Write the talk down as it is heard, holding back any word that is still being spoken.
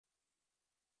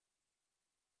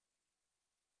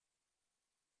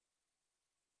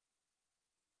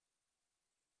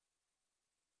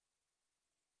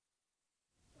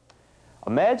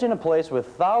Imagine a place with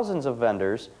thousands of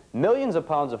vendors, millions of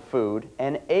pounds of food,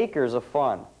 and acres of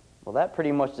fun. Well, that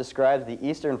pretty much describes the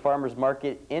Eastern Farmers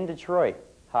Market in Detroit.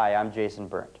 Hi, I'm Jason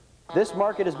Burnt. This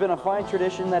market has been a fine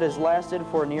tradition that has lasted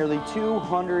for nearly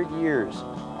 200 years.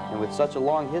 And with such a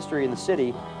long history in the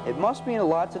city, it must mean a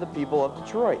lot to the people of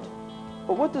Detroit.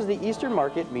 But what does the Eastern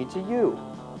Market mean to you?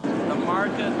 The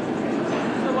market,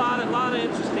 there's a lot of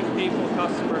interesting people,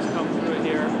 customers come through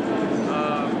here.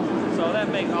 So that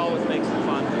always makes it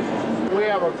fun. We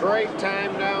have a great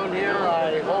time down here.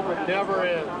 I hope it never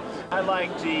ends. I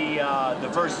like the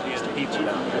diversity of the people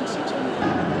down here.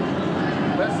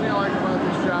 Best thing I like about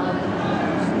this job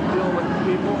is dealing with the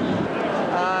people.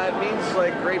 It means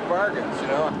like great bargains, you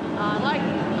know. I like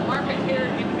the market here.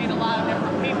 You can meet a lot of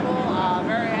different people.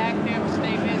 Very active,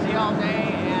 stay busy all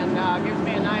day, and gives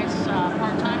me a nice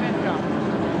part-time income.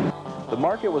 The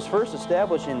market was first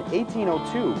established in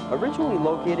 1802, originally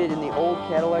located in the old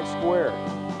Cadillac Square.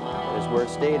 That is where it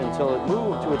stayed until it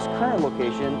moved to its current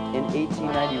location in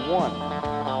 1891.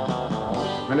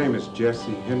 My name is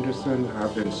Jesse Henderson.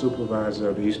 I've been supervisor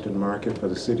of the Eastern Market for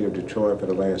the city of Detroit for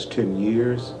the last 10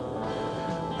 years.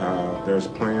 There's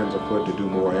plans afoot to do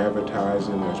more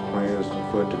advertising. There's plans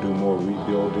afoot to do more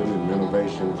rebuilding and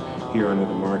renovation here under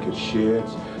the market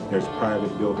sheds. There's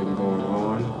private building going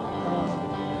on.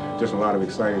 Just a lot of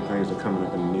exciting things are coming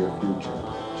up in the near future.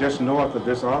 Just north of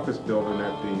this office building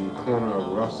at the corner of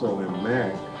Russell and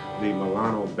Mack, the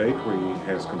Milano Bakery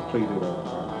has completed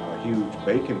a huge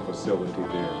baking facility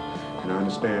there. And I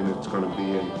understand it's going to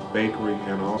be a bakery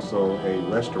and also a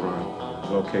restaurant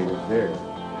located there.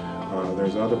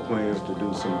 There's other plans to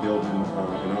do some building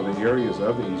in other areas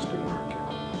of the Eastern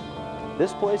Market.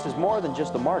 This place is more than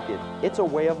just a market, it's a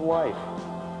way of life.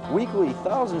 Weekly,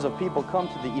 thousands of people come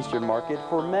to the Eastern Market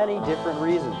for many different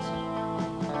reasons.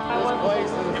 This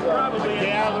place is a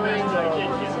gathering of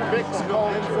mixed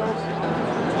cultures.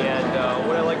 And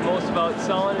what I like most about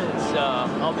selling is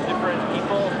all the different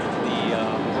people, the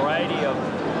variety of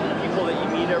people that you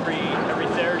meet every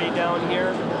Saturday down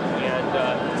here, and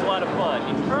it's a lot of fun.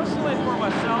 Personally, for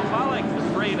myself, I like the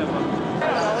freedom of it.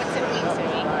 Oh, it's a week to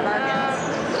week. Bargains.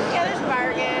 Yeah, there's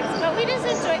bargains, but we just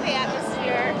enjoy the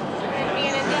atmosphere and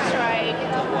being in Detroit. I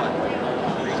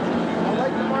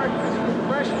like the market. It's a good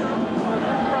restaurant, good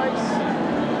price,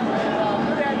 and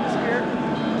good atmosphere.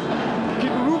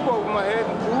 Keep a roof over my head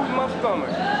and food in my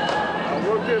stomach. I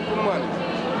work here for money.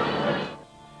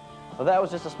 Well, that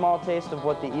was just a small taste of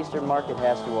what the Eastern Market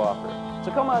has to offer.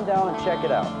 So come on down and check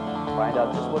it out. Find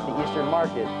out just what the Eastern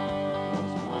Market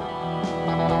means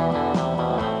to you.